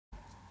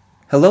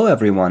Hello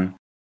everyone!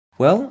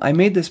 Well, I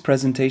made this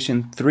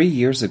presentation 3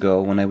 years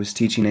ago when I was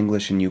teaching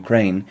English in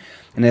Ukraine,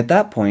 and at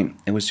that point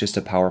it was just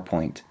a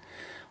PowerPoint.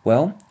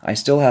 Well, I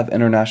still have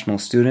international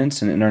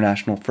students and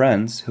international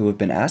friends who have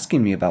been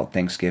asking me about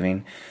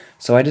Thanksgiving,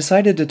 so I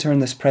decided to turn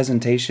this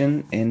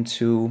presentation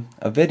into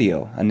a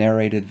video, a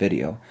narrated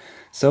video.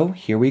 So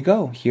here we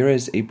go. Here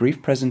is a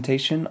brief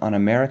presentation on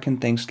American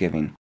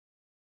Thanksgiving.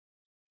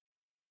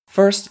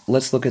 First,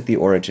 let's look at the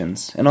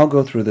origins, and I'll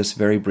go through this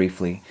very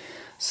briefly.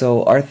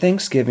 So our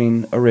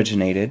Thanksgiving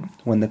originated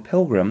when the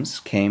Pilgrims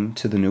came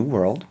to the New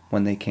World,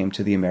 when they came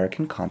to the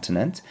American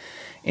continent,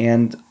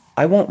 and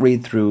I won't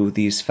read through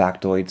these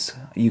factoids.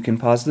 You can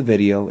pause the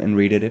video and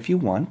read it if you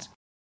want.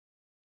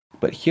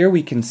 But here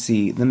we can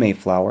see the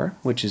Mayflower,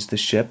 which is the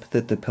ship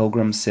that the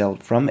Pilgrims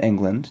sailed from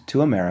England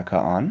to America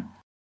on.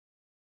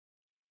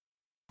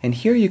 And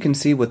here you can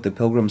see what the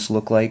Pilgrims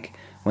look like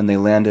when they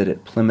landed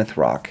at Plymouth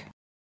Rock.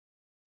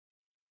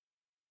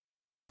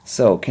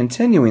 So,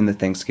 continuing the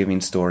Thanksgiving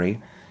story,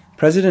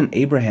 President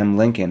Abraham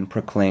Lincoln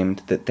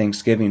proclaimed that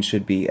Thanksgiving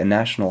should be a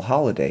national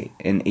holiday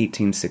in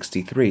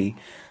 1863,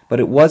 but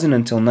it wasn't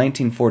until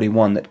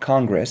 1941 that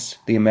Congress,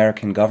 the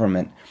American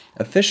government,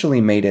 officially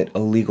made it a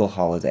legal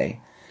holiday.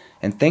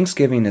 And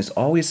Thanksgiving is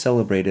always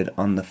celebrated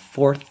on the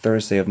fourth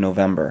Thursday of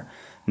November,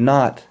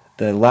 not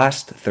the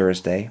last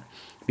Thursday,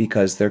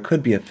 because there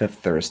could be a fifth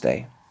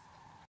Thursday.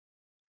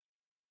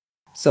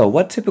 So,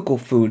 what typical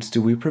foods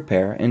do we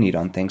prepare and eat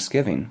on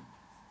Thanksgiving?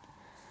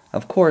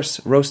 Of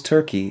course, roast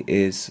turkey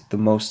is the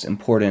most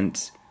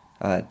important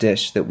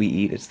dish that we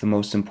eat. It's the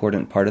most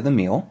important part of the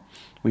meal.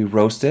 We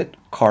roast it,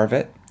 carve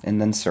it, and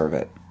then serve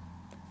it.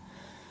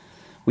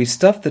 We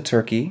stuff the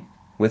turkey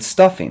with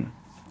stuffing,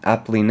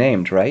 aptly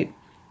named, right?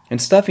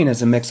 And stuffing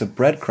is a mix of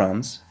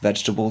breadcrumbs,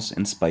 vegetables,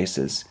 and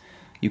spices.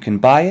 You can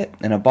buy it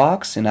in a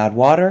box and add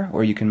water,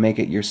 or you can make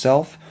it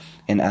yourself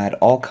and add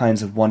all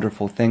kinds of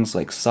wonderful things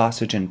like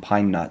sausage and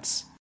pine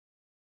nuts.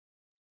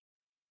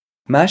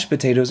 Mashed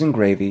potatoes and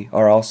gravy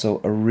are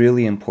also a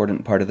really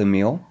important part of the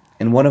meal,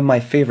 and one of my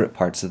favorite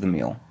parts of the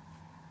meal.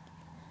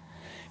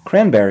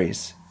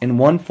 Cranberries, in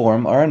one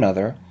form or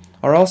another,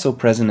 are also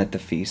present at the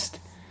feast.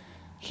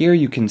 Here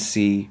you can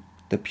see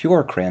the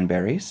pure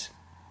cranberries.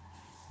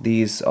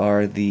 These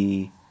are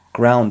the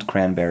ground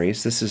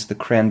cranberries. This is the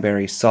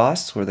cranberry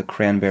sauce or the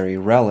cranberry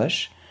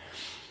relish.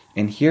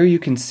 And here you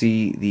can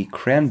see the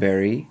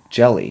cranberry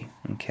jelly,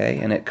 okay?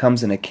 And it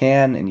comes in a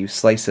can and you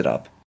slice it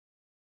up.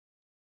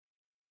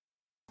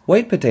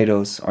 White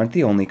potatoes aren't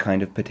the only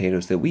kind of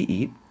potatoes that we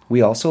eat.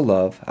 We also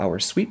love our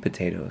sweet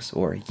potatoes,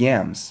 or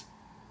yams.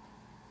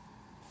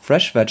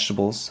 Fresh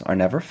vegetables are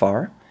never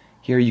far.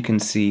 Here you can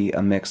see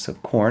a mix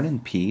of corn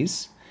and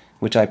peas,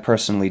 which I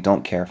personally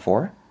don't care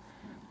for,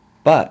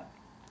 but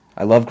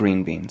I love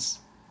green beans.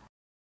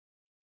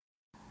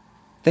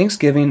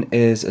 Thanksgiving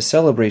is a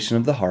celebration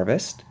of the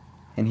harvest,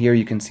 and here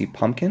you can see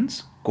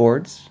pumpkins,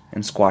 gourds,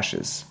 and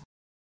squashes.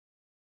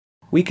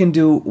 We can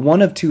do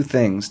one of two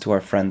things to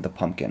our friend the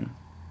pumpkin.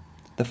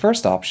 The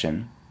first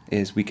option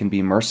is we can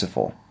be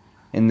merciful.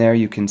 In there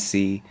you can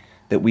see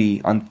that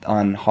we,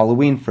 on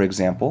Halloween for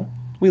example,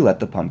 we let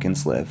the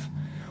pumpkins live.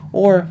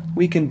 Or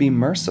we can be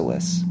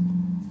merciless.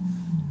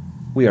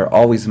 We are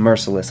always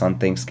merciless on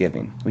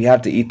Thanksgiving. We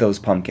have to eat those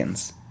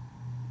pumpkins.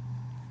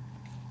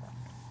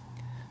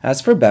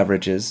 As for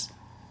beverages,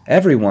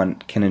 everyone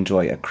can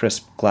enjoy a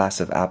crisp glass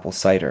of apple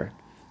cider,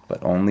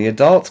 but only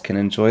adults can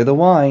enjoy the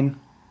wine.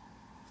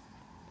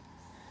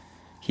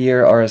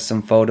 Here are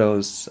some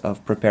photos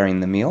of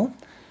preparing the meal.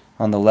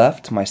 On the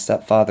left, my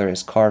stepfather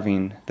is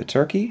carving the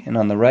turkey, and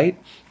on the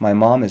right, my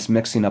mom is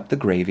mixing up the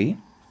gravy.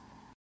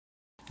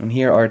 And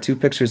here are two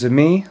pictures of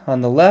me.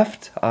 On the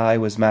left, I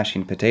was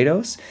mashing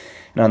potatoes,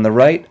 and on the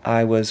right,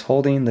 I was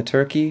holding the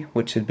turkey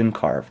which had been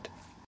carved.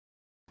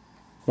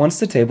 Once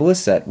the table is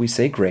set, we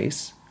say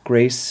grace.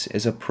 Grace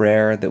is a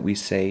prayer that we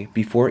say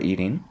before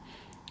eating,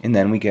 and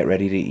then we get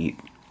ready to eat.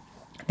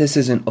 This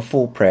isn't a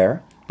full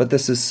prayer, but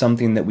this is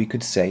something that we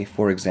could say,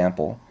 for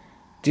example,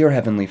 Dear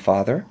Heavenly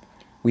Father,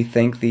 we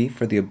thank Thee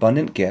for the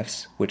abundant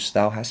gifts which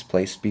Thou hast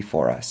placed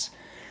before us.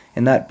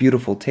 And that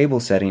beautiful table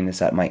setting is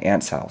at my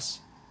aunt's house.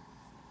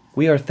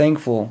 We are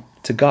thankful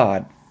to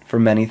God for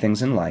many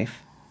things in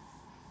life.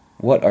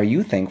 What are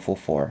you thankful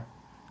for?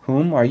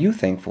 Whom are you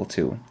thankful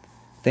to?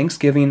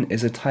 Thanksgiving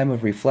is a time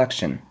of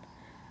reflection.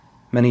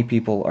 Many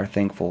people are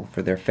thankful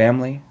for their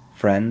family,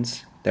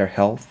 friends, their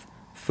health,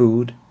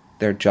 food,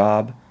 their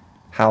job,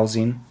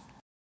 housing.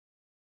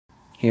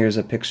 Here's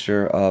a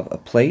picture of a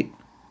plate,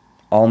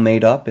 all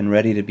made up and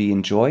ready to be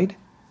enjoyed.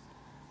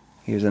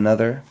 Here's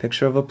another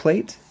picture of a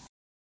plate.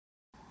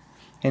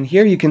 And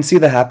here you can see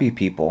the happy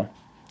people.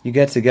 You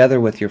get together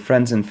with your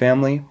friends and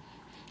family,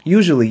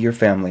 usually your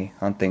family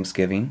on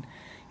Thanksgiving,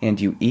 and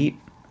you eat,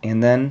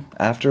 and then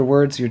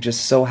afterwards you're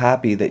just so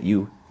happy that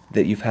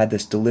you've had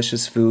this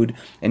delicious food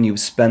and you've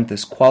spent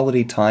this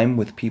quality time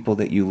with people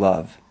that you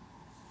love.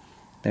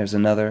 There's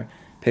another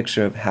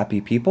picture of happy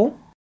people.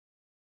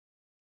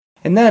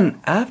 And then,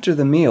 after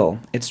the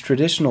meal, it's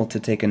traditional to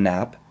take a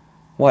nap,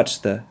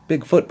 watch the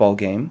big football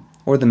game,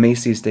 or the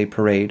Macy's Day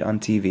Parade on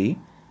TV,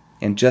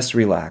 and just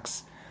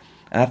relax.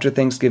 After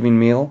Thanksgiving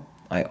meal,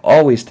 I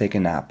always take a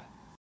nap.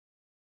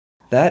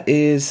 That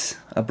is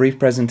a brief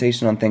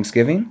presentation on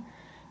Thanksgiving.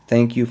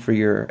 Thank you for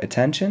your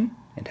attention,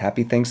 and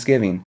happy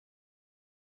Thanksgiving.